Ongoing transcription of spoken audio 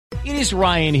It is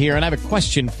Ryan here, and I have a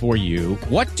question for you.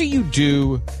 What do you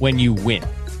do when you win?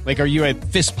 Like, are you a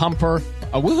fist pumper,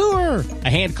 a woo-hooer, a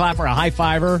hand clapper, a high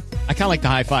fiver? I kind of like the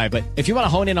high five, but if you want to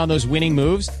hone in on those winning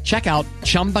moves, check out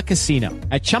Chumba Casino.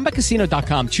 At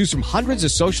ChumbaCasino.com, choose from hundreds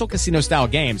of social casino-style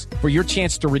games for your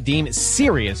chance to redeem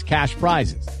serious cash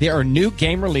prizes. There are new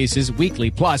game releases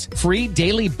weekly, plus free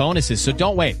daily bonuses. So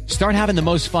don't wait. Start having the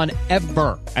most fun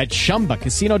ever at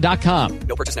ChumbaCasino.com.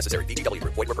 No purchase necessary. VGW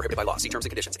Group. Void where prohibited by law. See terms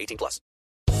and conditions. 18+.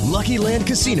 Lucky Land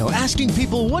Casino, asking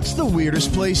people, what's the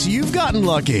weirdest place you've gotten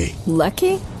lucky?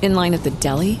 Lucky? In line at the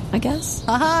deli, I guess?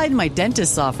 Aha, in my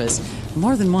dentist's office.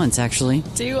 More than once, actually.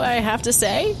 Do I have to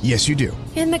say? Yes, you do.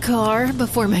 In the car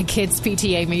before my kids'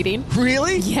 PTA meeting.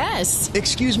 Really? Yes.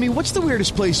 Excuse me, what's the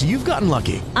weirdest place you've gotten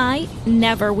lucky? I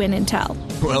never win and tell.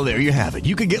 Well, there you have it.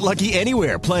 You can get lucky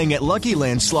anywhere, playing at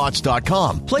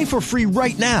LuckyLandSlots.com. Play for free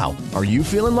right now. Are you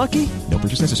feeling lucky? No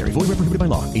purchase necessary. Void where prohibited by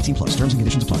law. 18+. Terms and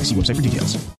conditions apply. See website for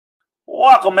details.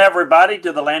 Welcome, everybody,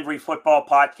 to the Landry Football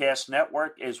Podcast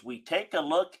Network as we take a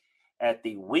look at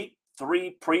the Week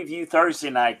 3 preview Thursday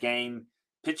night game.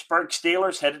 Pittsburgh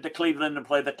Steelers headed to Cleveland to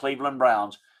play the Cleveland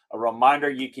Browns. A reminder,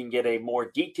 you can get a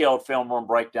more detailed film room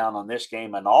breakdown on this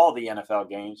game and all the NFL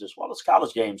games as well as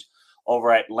college games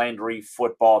over at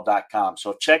LandryFootball.com.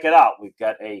 So check it out. We've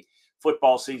got a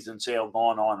football season sale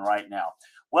going on right now.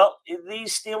 Well,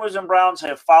 these Steelers and Browns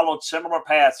have followed similar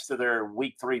paths to their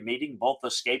Week 3 meeting. Both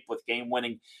escaped with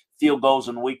game-winning field goals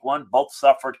in Week 1. Both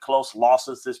suffered close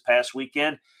losses this past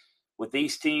weekend. With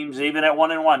these teams, even at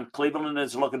 1-1, Cleveland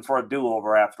is looking for a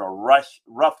do-over after a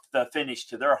rough finish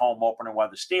to their home opener, while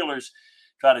the Steelers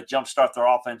try to jumpstart their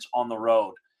offense on the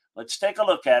road. Let's take a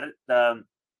look at it. The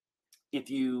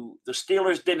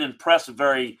Steelers didn't impress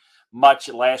very much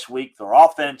last week. Their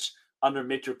offense under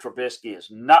Mitchell Trubisky has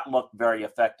not looked very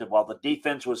effective, while the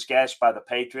defense was gashed by the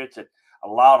Patriots. It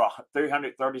allowed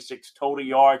 336 total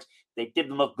yards. They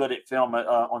didn't look good at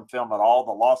on film at all.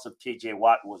 The loss of T.J.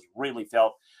 Watt was really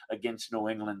felt against New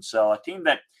England. So a team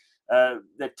that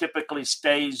typically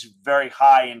stays very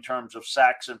high in terms of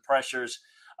sacks and pressures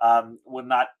was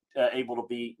not able to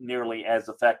be nearly as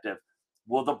effective.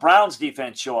 Will the Browns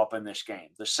defense show up in this game?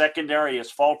 The secondary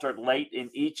has faltered late in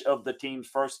each of the team's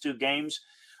first 2 games.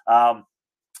 And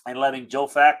letting Joe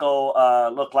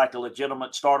Flacco look like a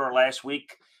legitimate starter last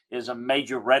week is a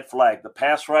major red flag. The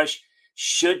pass rush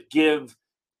should give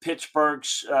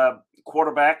Pittsburgh's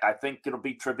quarterback, I think it'll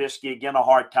be Trubisky again, a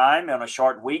hard time in a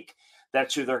short week.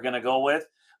 That's who they're going to go with.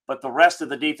 But the rest of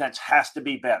the defense has to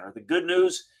be better. The good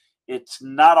news, it's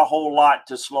not a whole lot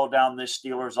to slow down this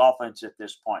Steelers offense at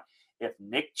this point. If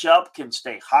Nick Chubb can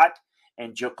stay hot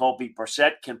and Jacoby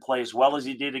Brissett can play as well as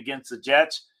he did against the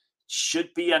Jets,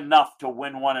 should be enough to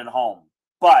win one at home.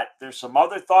 But there's some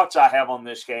other thoughts I have on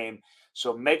this game,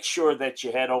 so make sure that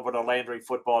you head over to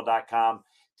LandryFootball.com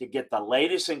to get the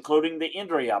latest, including the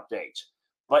injury updates.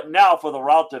 But now for the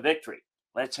route to victory,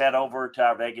 let's head over to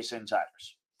our Vegas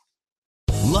Insiders.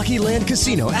 Lucky Land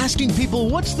Casino, asking people,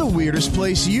 what's the weirdest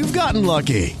place you've gotten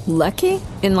lucky? Lucky?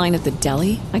 In line at the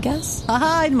deli, I guess?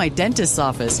 Aha, in my dentist's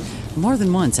office. More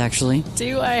than once, actually.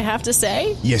 Do I have to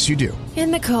say? Yes, you do.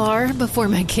 In the car before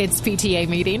my kids' PTA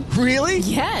meeting. Really?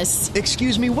 Yes.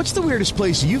 Excuse me, what's the weirdest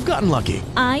place you've gotten lucky?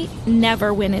 I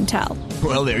never win and tell.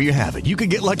 Well, there you have it. You can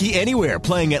get lucky anywhere,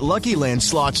 playing at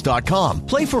LuckyLandSlots.com.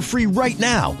 Play for free right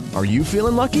now. Are you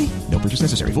feeling lucky? No purchase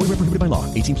necessary. Void where prohibited by law.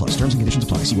 18+. Terms and conditions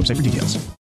apply. See website for details.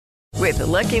 With the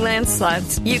Lucky Land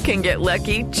Slots, you can get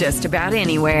lucky just about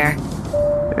anywhere.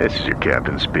 This is your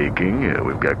captain speaking.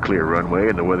 We've got clear runway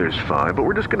and the weather's fine, but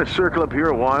we're just going to circle up here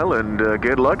a while and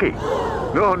get lucky.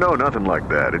 No, nothing like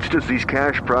that. It's just these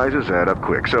cash prizes add up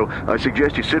quick. So I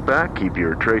suggest you sit back, keep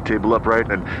your tray table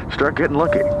upright, and start getting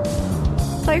lucky.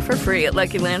 Play for free at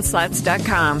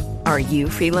LuckyLandSlots.com. Are you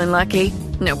feeling lucky?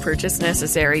 No purchase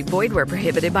necessary. Void where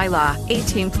prohibited by law.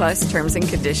 18+ terms and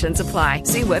conditions apply.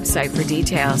 See website for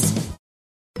details.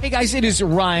 Hey guys, it is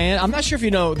Ryan. I'm not sure if you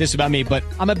know this about me, but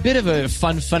I'm a bit of a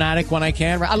fun fanatic when I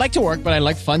can. I like to work, but I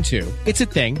like fun too. It's a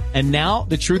thing. And now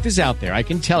the truth is out there. I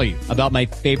can tell you about my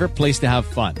favorite place to have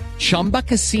fun. Chumba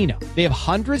Casino. They have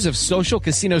hundreds of social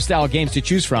casino style games to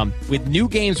choose from with new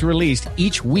games released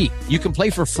each week. You can play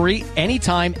for free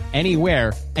anytime,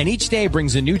 anywhere. And each day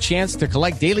brings a new chance to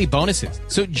collect daily bonuses.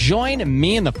 So join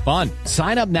me in the fun.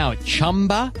 Sign up now at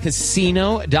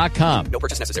ChumbaCasino.com. No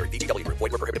purchase necessary. VGW Group.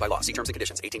 Void where prohibited by law. See terms and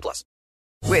conditions. 18+.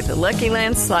 With the Lucky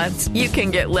Land Slots, you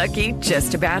can get lucky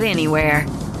just about anywhere.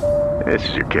 This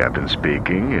is your captain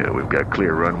speaking. We've got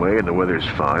clear runway and the weather's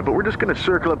fine, but we're just going to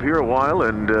circle up here a while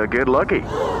and get lucky.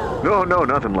 No,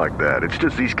 nothing like that. It's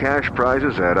just these cash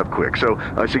prizes add up quick. So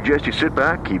I suggest you sit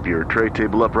back, keep your tray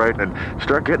table upright, and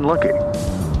start getting lucky.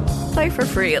 Play for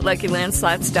free at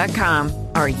LuckyLandSlots.com.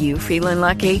 Are you feeling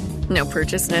lucky? No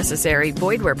purchase necessary.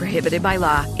 Void where prohibited by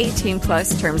law.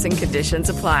 18+ terms and conditions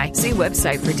apply. See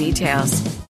website for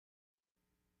details.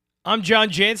 I'm John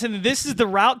Jansen, and this is the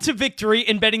route to victory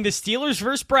in betting the Steelers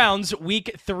vs. Browns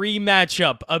Week 3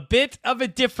 matchup. A bit of a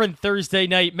different Thursday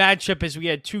night matchup as we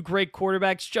had two great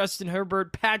quarterbacks, Justin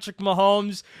Herbert, Patrick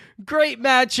Mahomes. Great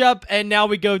matchup, and now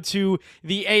we go to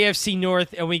the AFC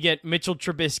North, and we get Mitchell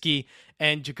Trubisky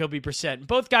and Jacoby Brissett.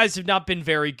 Both guys have not been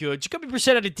very good. Jacoby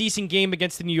Brissett had a decent game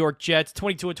against the New York Jets,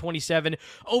 22-27,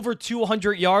 over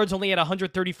 200 yards, only had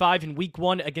 135 in Week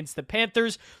 1 against the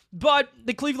Panthers, but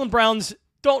the Cleveland Browns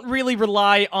don't really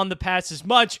rely on the pass as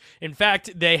much. In fact,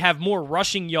 they have more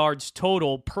rushing yards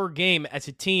total per game as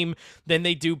a team than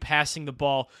they do passing the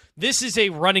ball. This is a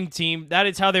running team. That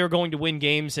is how they are going to win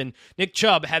games, and Nick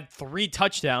Chubb had 3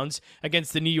 touchdowns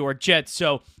against the New York Jets.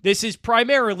 So this is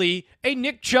primarily a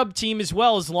Nick Chubb team as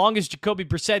well, as long as Jacoby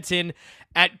Brissett's in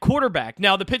at quarterback.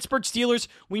 Now, the Pittsburgh Steelers,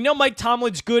 we know Mike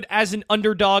Tomlin's good as an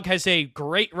underdog, has a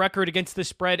great record against the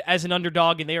spread as an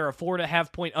underdog, and they are a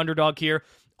 4.5-point underdog here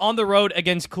on the road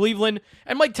against Cleveland.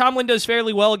 And Mike Tomlin does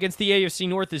fairly well against the AFC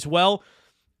North as well,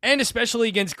 and especially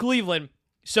against Cleveland.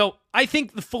 So I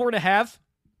think the 4.5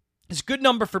 is a good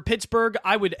number for Pittsburgh.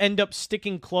 I would end up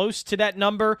sticking close to that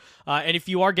number. And if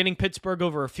you are getting Pittsburgh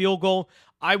over a field goal,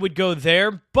 I would go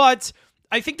there. But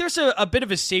I think there's a bit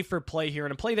of a safer play here,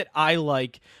 and a play that I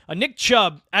like. Nick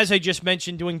Chubb, as I just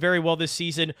mentioned, doing very well this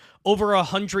season, over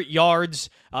 100 yards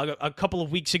a couple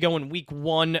of weeks ago in Week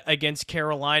 1 against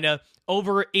Carolina,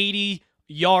 over 80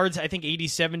 yards, I think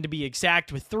 87 to be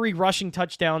exact, with 3 rushing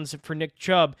touchdowns for Nick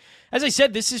Chubb. As I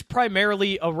said, this is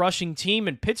primarily a rushing team,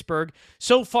 and Pittsburgh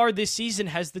so far this season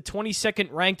has the 22nd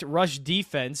ranked rush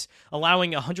defense,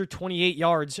 allowing 128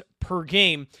 yards per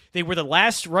game. They were the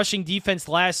last rushing defense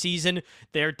last season.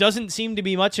 There doesn't seem to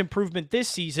be much improvement this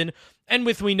season. And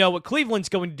we know what Cleveland's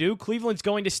going to do. Cleveland's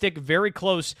going to stick very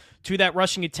close to that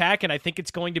rushing attack, and I think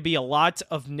it's going to be a lot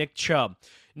of Nick Chubb.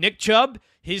 Nick Chubb,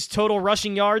 his total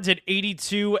rushing yards at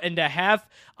 82.5.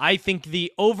 I think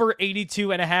the over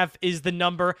 82.5 is the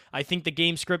number. I think the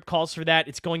game script calls for that.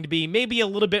 It's going to be maybe a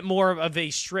little bit more of a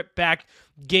stripped back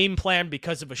game plan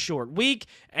because of a short week.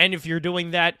 And if you're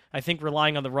doing that, I think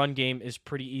relying on the run game is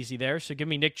pretty easy there. So give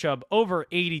me Nick Chubb over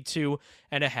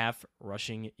 82.5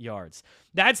 rushing yards.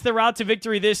 That's the route to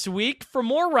victory this week. For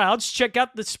more routes, check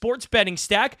out the Sports Betting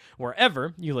Stack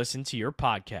wherever you listen to your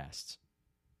podcasts.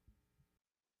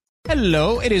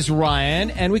 Hello, it is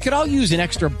Ryan, and we could all use an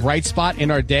extra bright spot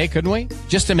in our day, couldn't we?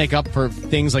 Just to make up for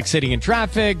things like sitting in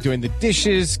traffic, doing the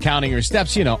dishes, counting your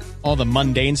steps, all the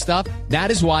mundane stuff. That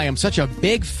is why I'm such a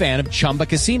big fan of Chumba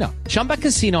Casino. Chumba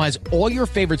Casino has all your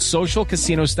favorite social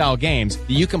casino-style games that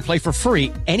you can play for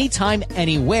free anytime,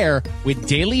 anywhere with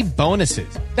daily bonuses.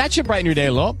 That should brighten your day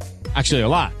a little. Actually, a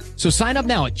lot. So sign up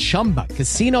now at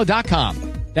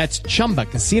ChumbaCasino.com. That's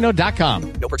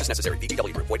ChumbaCasino.com. No purchase necessary.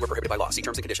 VGW Group. Void where prohibited by law. See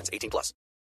terms and conditions. 18+.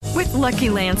 With Lucky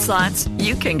Land Slots,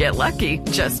 you can get lucky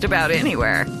just about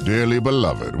anywhere. Dearly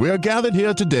beloved, we are gathered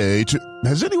here today to...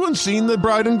 Has anyone seen the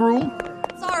bride and groom?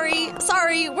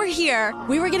 Sorry, we're here.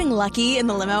 We were getting lucky in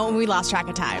the limo and we lost track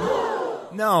of time.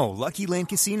 No, Lucky Land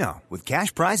Casino, with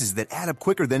cash prizes that add up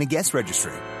quicker than a guest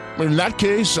registry. In that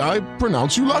case, I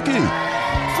pronounce you lucky.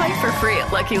 Play for free at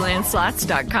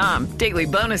LuckyLandSlots.com. Daily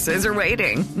bonuses are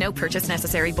waiting. No purchase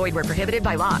necessary. Void where prohibited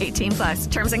by law.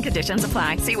 18+. Terms and conditions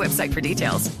apply. See website for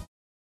details.